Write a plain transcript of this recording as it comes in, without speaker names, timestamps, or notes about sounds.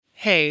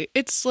Hey,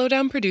 it's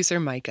Slowdown producer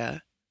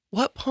Micah.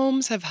 What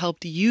poems have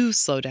helped you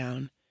slow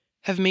down,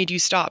 have made you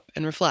stop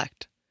and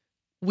reflect?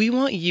 We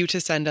want you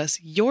to send us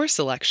your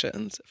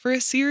selections for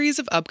a series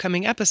of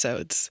upcoming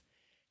episodes.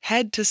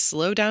 Head to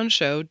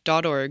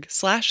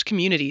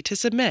slowdownshow.org/community to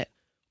submit,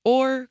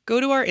 or go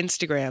to our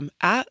Instagram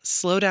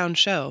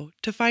 @slowdownshow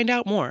to find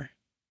out more.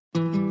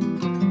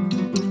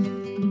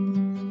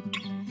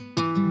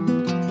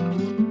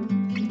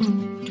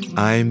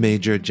 I'm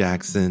Major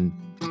Jackson,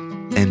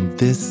 and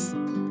this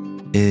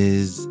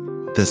is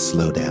The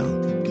Slowdown.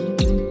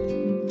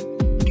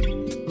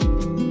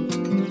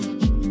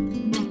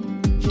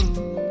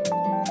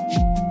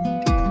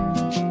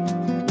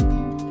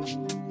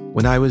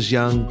 When I was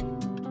young,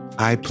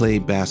 I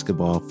played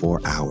basketball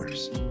for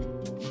hours.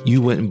 You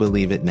wouldn't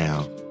believe it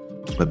now,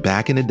 but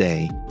back in the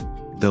day,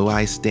 though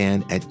I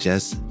stand at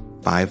just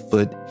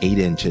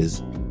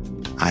 5'8",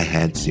 I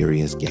had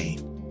serious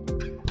game.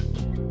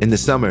 In the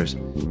summers,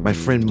 my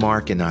friend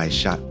Mark and I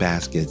shot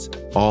baskets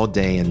all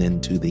day and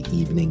into the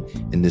evening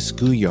in the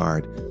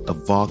schoolyard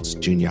of Vaux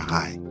Junior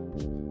High.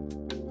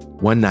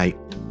 One night,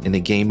 in a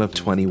game of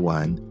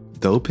 21,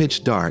 though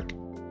pitch dark,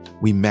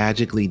 we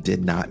magically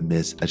did not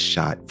miss a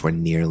shot for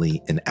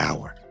nearly an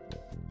hour.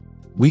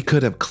 We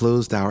could have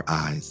closed our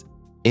eyes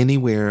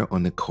anywhere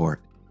on the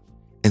court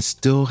and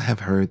still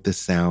have heard the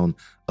sound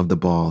of the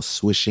ball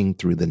swishing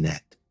through the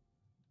net.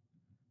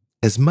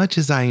 As much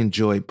as I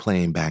enjoyed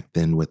playing back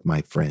then with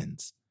my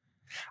friends,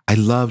 I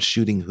loved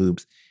shooting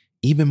hoops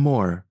even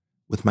more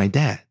with my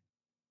dad.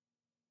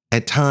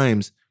 At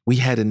times, we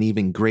had an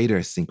even greater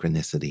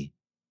synchronicity.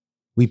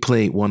 We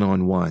played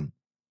one-on-one.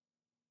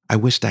 I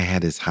wished I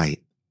had his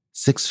height,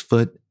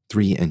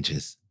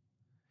 6'3".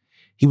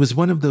 He was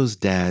one of those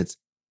dads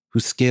who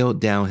scaled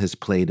down his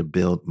play to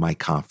build my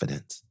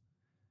confidence.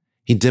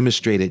 He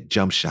demonstrated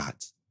jump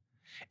shots,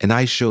 and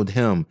I showed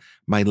him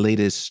my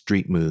latest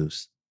street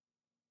moves.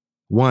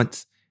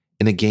 Once,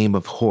 in a game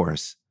of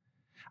horse,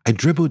 I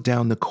dribbled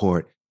down the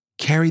court,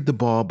 carried the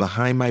ball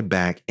behind my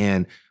back,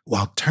 and,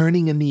 while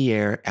turning in the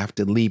air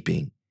after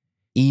leaping,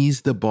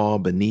 eased the ball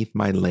beneath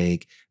my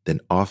leg,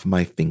 then off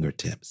my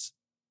fingertips.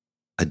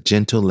 A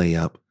gentle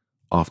layup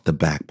off the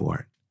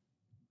backboard.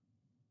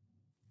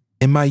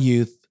 In my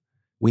youth,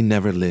 we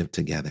never lived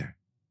together.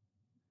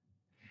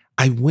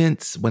 I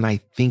wince when I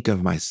think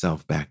of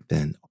myself back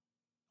then,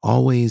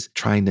 always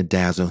trying to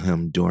dazzle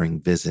him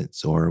during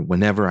visits or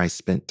whenever I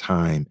spent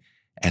time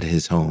at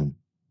his home.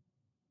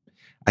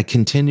 I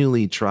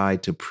continually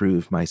tried to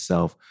prove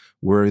myself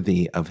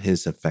worthy of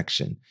his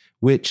affection,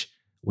 which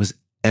was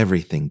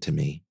everything to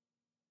me.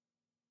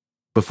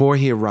 Before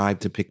he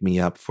arrived to pick me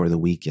up for the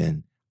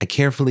weekend, I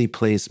carefully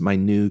placed my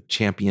new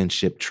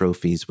championship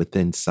trophies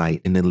within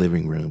sight in the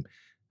living room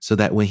so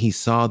that when he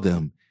saw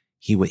them,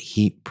 he would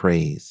heap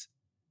praise.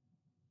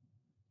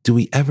 Do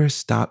we ever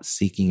stop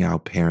seeking our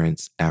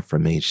parents'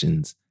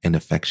 affirmations and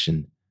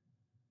affection?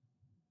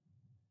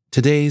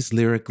 Today's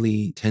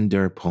lyrically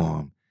tender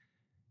poem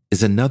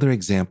is another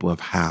example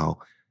of how,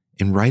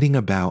 in writing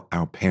about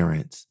our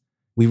parents,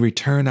 we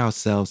return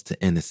ourselves to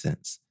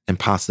innocence and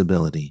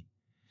possibility,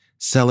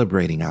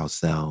 celebrating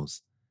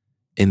ourselves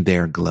in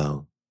their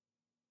glow.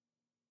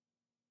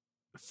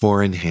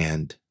 Four in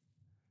Hand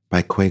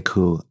by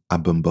Kweku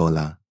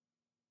Abimbola.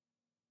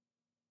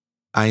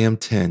 I am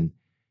 10,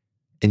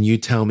 and you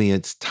tell me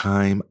it's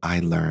time I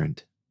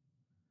learned.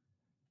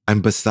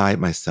 I'm beside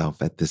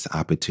myself at this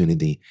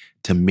opportunity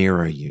to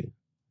mirror you.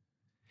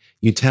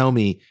 You tell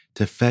me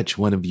to fetch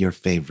one of your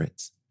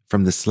favorites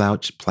from the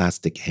slouch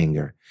plastic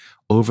hanger,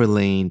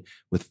 overlain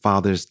with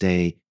Father's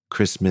Day,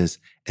 Christmas,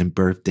 and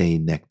birthday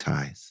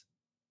neckties.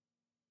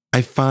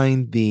 I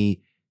find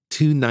the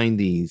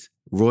 290s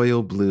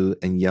royal blue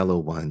and yellow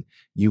one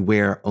you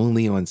wear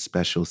only on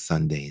special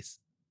Sundays.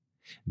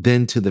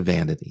 Then to the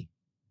vanity.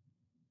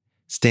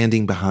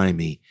 Standing behind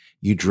me,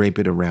 you drape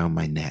it around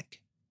my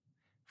neck.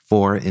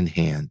 Four in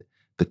hand,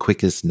 the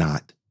quickest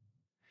knot.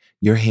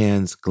 Your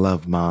hands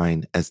glove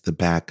mine as the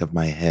back of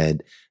my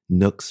head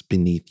nooks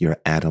beneath your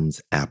Adam's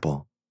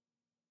apple.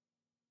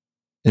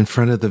 In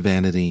front of the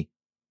vanity,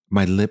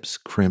 my lips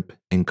crimp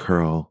and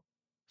curl,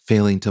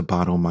 failing to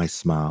bottle my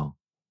smile,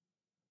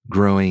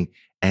 growing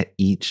at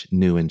each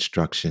new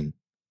instruction.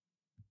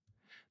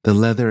 The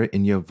leather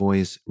in your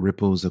voice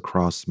ripples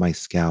across my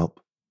scalp.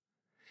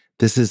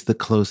 This is the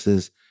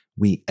closest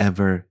we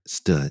ever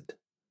stood.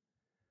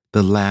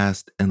 The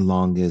last and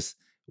longest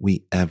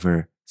we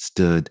ever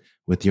stood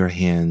with your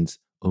hands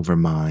over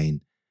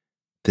mine,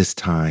 this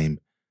time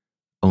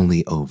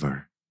only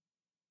over.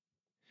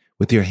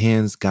 With your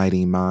hands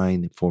guiding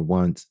mine for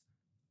once,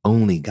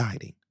 only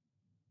guiding.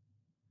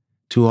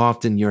 Too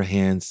often your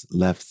hands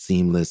left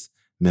seamless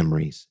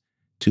memories.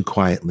 Too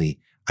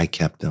quietly I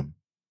kept them.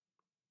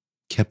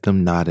 Kept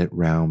them knotted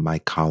round my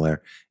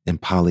collar in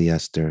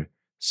polyester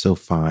so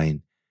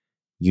fine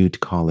you'd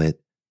call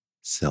it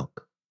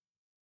silk.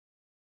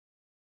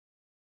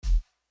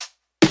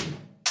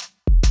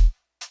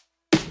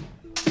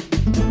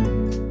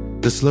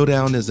 The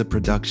Slowdown is a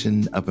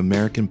production of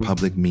American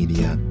Public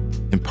Media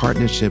in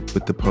partnership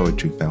with the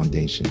Poetry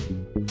Foundation.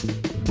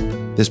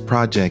 This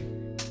project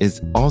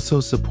is also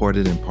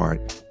supported in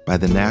part by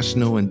the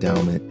National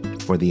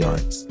Endowment for the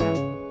Arts.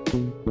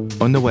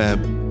 On the web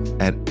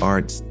at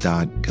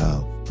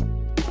arts.gov.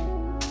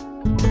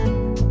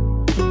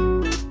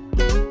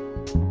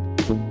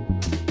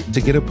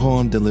 To get a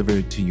poem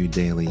delivered to you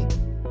daily,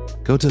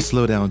 go to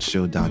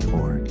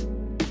slowdownshow.org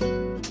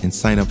and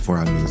sign up for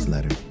our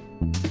newsletter.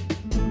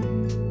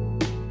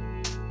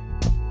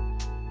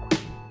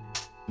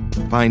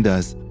 Find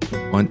us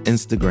on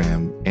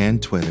Instagram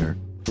and Twitter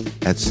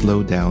at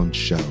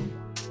slowdownshow.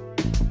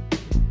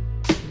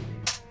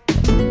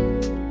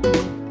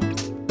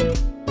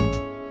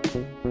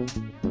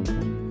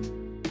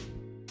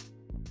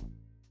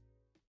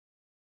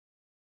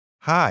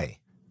 Hi,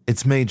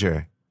 it's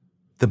Major.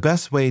 The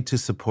best way to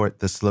support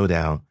the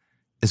Slowdown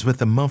is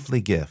with a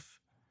monthly gift.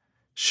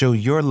 Show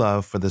your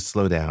love for the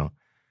Slowdown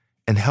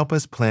and help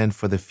us plan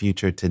for the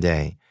future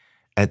today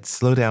at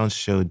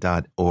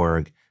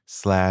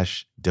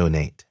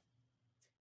slowdownshow.org/donate.